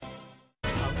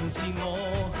自我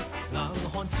硬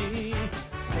漢子，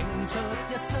拼出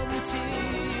一身刺，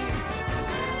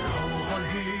流汗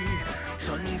血盡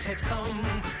赤心，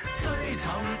追尋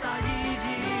大意義，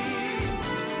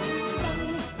生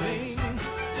命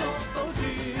作賭注，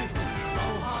留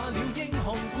下了英雄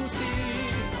故事，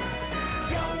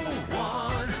憂患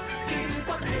見骨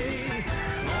氣，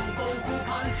昂步顧盼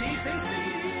似醒獅。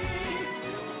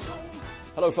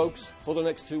Hello folks, for the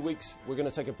next 2 weeks we're going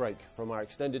to take a break from our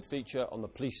extended feature on the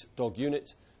police dog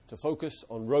unit to focus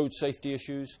on road safety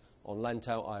issues on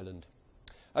Lantau Island.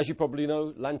 As you probably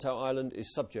know, Lantau Island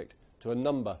is subject to a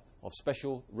number of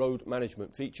special road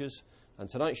management features, and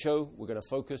tonight's show we're going to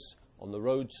focus on the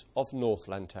roads of North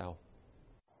Lantau.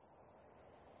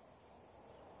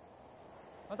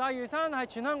 大嶼山係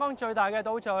全香港最大嘅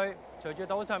島嶼，隨住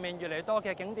島上面越嚟越多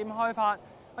嘅景點開發，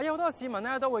有好多市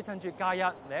民都會趁住假日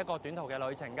嚟一個短途嘅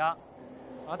旅程㗎。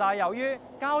但係由於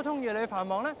交通越嚟越繁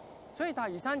忙咧，所以大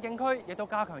嶼山警區亦都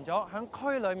加強咗響區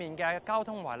裡面嘅交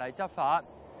通違例執法。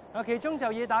其中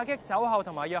就以打擊酒後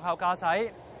同埋藥後駕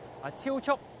駛、超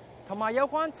速同埋有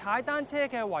關踩單車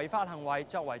嘅違法行為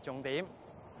作為重點。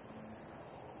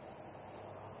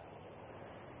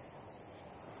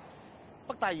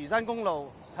北大嶼山公路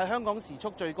係香港時速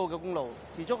最高嘅公路，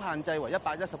時速限制為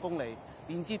110公里，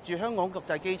連接住香港國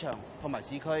際機場同埋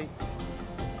市區。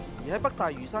而喺北大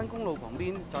嶼山公路旁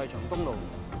邊就係長東路，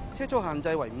車速限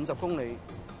制為50公里，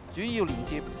主要連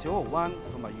接小蠔灣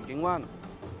同埋愉景灣。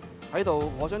喺度，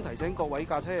我想提醒各位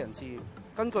駕車人士，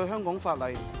根據香港法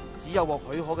例，只有獲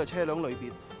許可嘅車輛類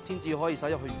別先至可以駛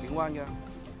入去愉景灣嘅。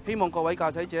希望各位駕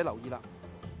駛者留意啦。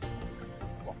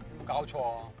哇！有冇搞錯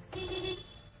啊？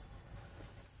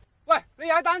喂，你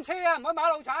踩單車啊，唔喺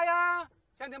馬路踩啊！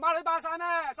成條馬路霸晒咩？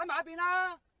駛埋一邊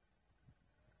啦！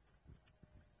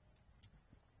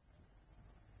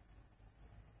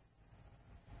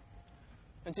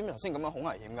你知唔知頭先咁樣好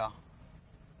危險㗎？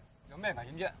有咩危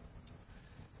險啫？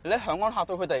你喺響安嚇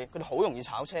到佢哋好容易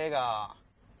炒車㗎。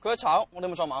佢一炒，我哋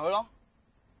咪撞埋佢咯。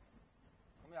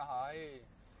咁又係。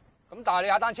咁但係你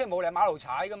踩單車冇嚟馬路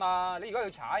踩㗎嘛？你如果要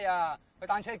踩啊，去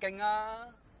單車徑啊。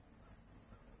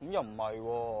咁又唔係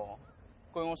喎。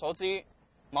據我所知，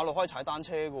馬路可以踩單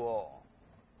車㗎喎。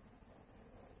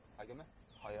係嘅咩？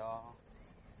係啊。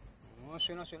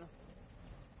算啦算啦。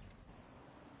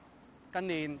近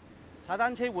年踩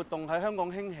單車活動喺香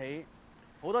港興起，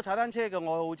好多踩單車嘅愛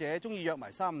好者中意約埋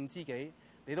3、5知己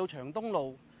嚟到長東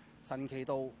路、神奇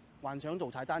道幻想做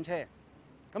踩單車。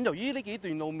咁由於呢幾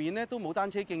段路面都冇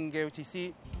單車徑嘅設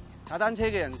施，踩單車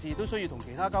嘅人士都需要同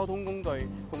其他交通工具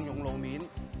共用路面。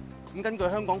咁根據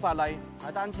香港法例，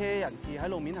踩單車人士喺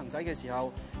路面行駛嘅時候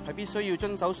係必須要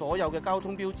遵守所有嘅交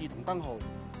通標誌同燈號。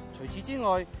除此之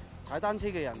外，踩單車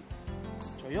嘅人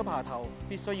除咗爬頭，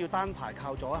必須要單排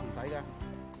靠左行駛嘅。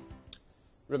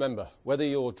Remember, whether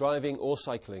you're driving or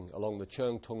cycling along the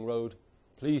Cheung Tung Road,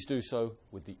 please do so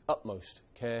with the utmost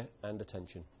care and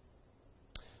attention.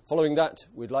 Following that,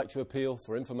 we'd like to appeal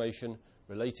for information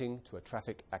relating to a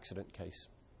traffic accident case.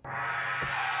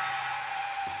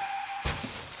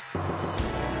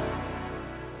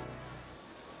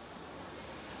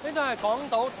 呢度係港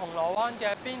島銅鑼灣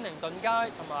嘅邊寧頓街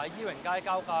同埋伊榮街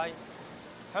交界。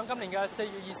響今年嘅4月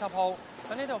20號，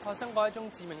喺呢度發生過一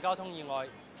宗致命交通意外。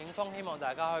警方希望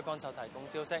大家可以幫手提供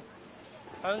消息。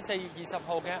響4月20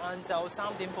號嘅晏晝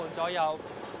3點半左右，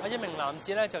一名男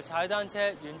子就踩單車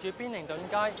沿住邊寧頓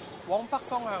街往北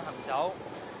方向行走。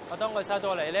當佢駛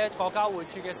到嚟呢個交匯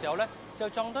處嘅時候就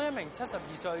撞到一名72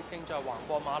歲正在橫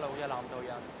過馬路嘅男途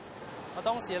人。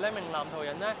當時呢名男途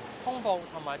人胸部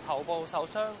同埋頭部受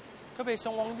傷，佢被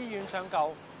送往醫院搶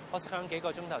救，可惜響幾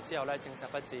個鐘頭之後證實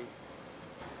不治。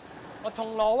銅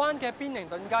鑼灣嘅邊寧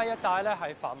頓街一帶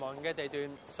係繁忙嘅地段，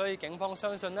所以警方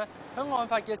相信響案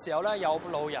發嘅時候有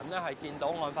路人係見到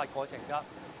案發過程㗎。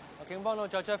警方都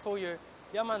作出呼籲，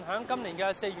有問響今年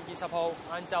嘅4月20號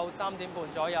晏晝3點半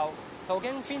左右途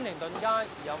經邊寧頓街而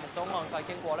有目睹案發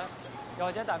經過又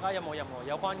或者大家有冇任何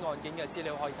有關案件嘅資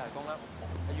料可以提供啦？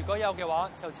如果有嘅話，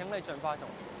就請你盡快同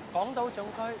港島總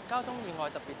區交通意外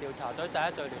特別調查隊第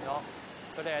1隊聯絡，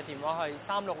佢哋嘅電話係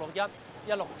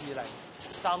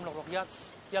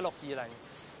3661-1620，3661-1620。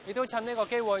亦都趁呢個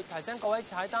機會提醒各位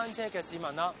踩單車嘅市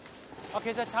民啦。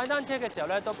其實踩單車嘅時候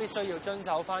都必須要遵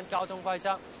守返交通規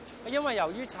則，因為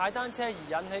由於踩單車而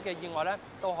引起嘅意外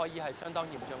都可以係相當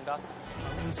嚴重㗎。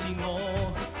自我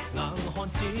硬漢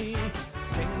子，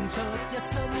拼出一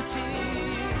身刺，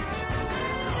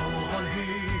流汗血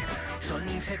盡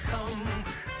赤心，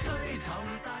追尋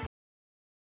大